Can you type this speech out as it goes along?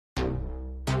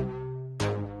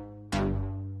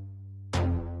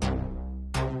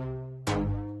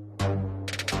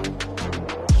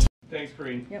Thanks,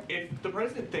 Karine. Yep. If the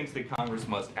president thinks that Congress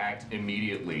must act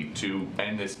immediately to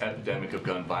end this epidemic of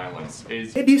gun violence,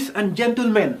 Ladies and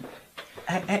gentlemen,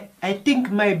 I think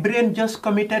my brain just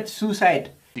committed suicide.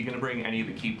 is he going to bring any of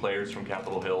the key players from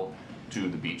Capitol Hill to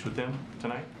the beach with him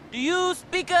tonight? Do you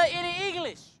speak any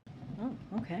English? Oh,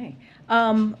 okay.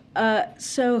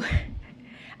 So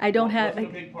I don't have. Wasn't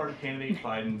a big part of candidate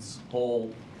Biden's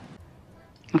whole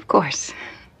Of course.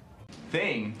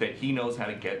 thing that he knows how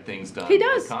to get things done. He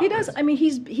does. with He does. Congress? I mean,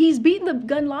 he's beaten the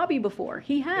gun lobby before.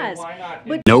 He has. Then why not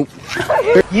But Nope.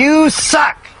 You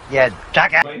suck, you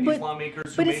jackass. invite these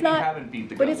lawmakers who but maybe it's not- haven't beat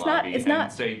the but gun it's not- lobby it's and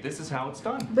not- say this is how it's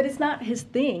done? But it's not his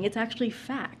thing. It's actually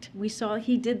fact. We saw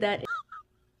he did that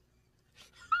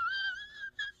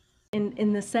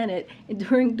in the Senate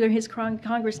during his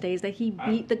Congress days, that he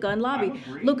beat the gun lobby. I'm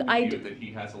agreeing Look, with I you do. that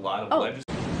he has a lot of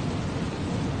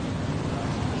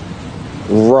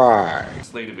Right.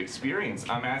 legislative experience.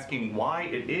 I'm asking why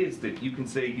it is that you can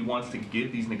say he wants to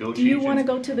give these negotiations. Do you want to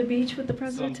go to the beach with the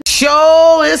president?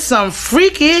 Show is some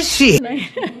freaky shit.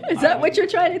 Is that what you're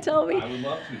trying to tell me? I would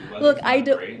love to. The Look, weather's I not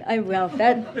do. great. Well,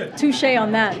 that touche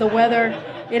on that. The weather,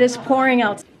 it is pouring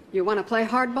out. You want to play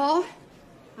hardball?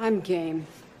 I'm game.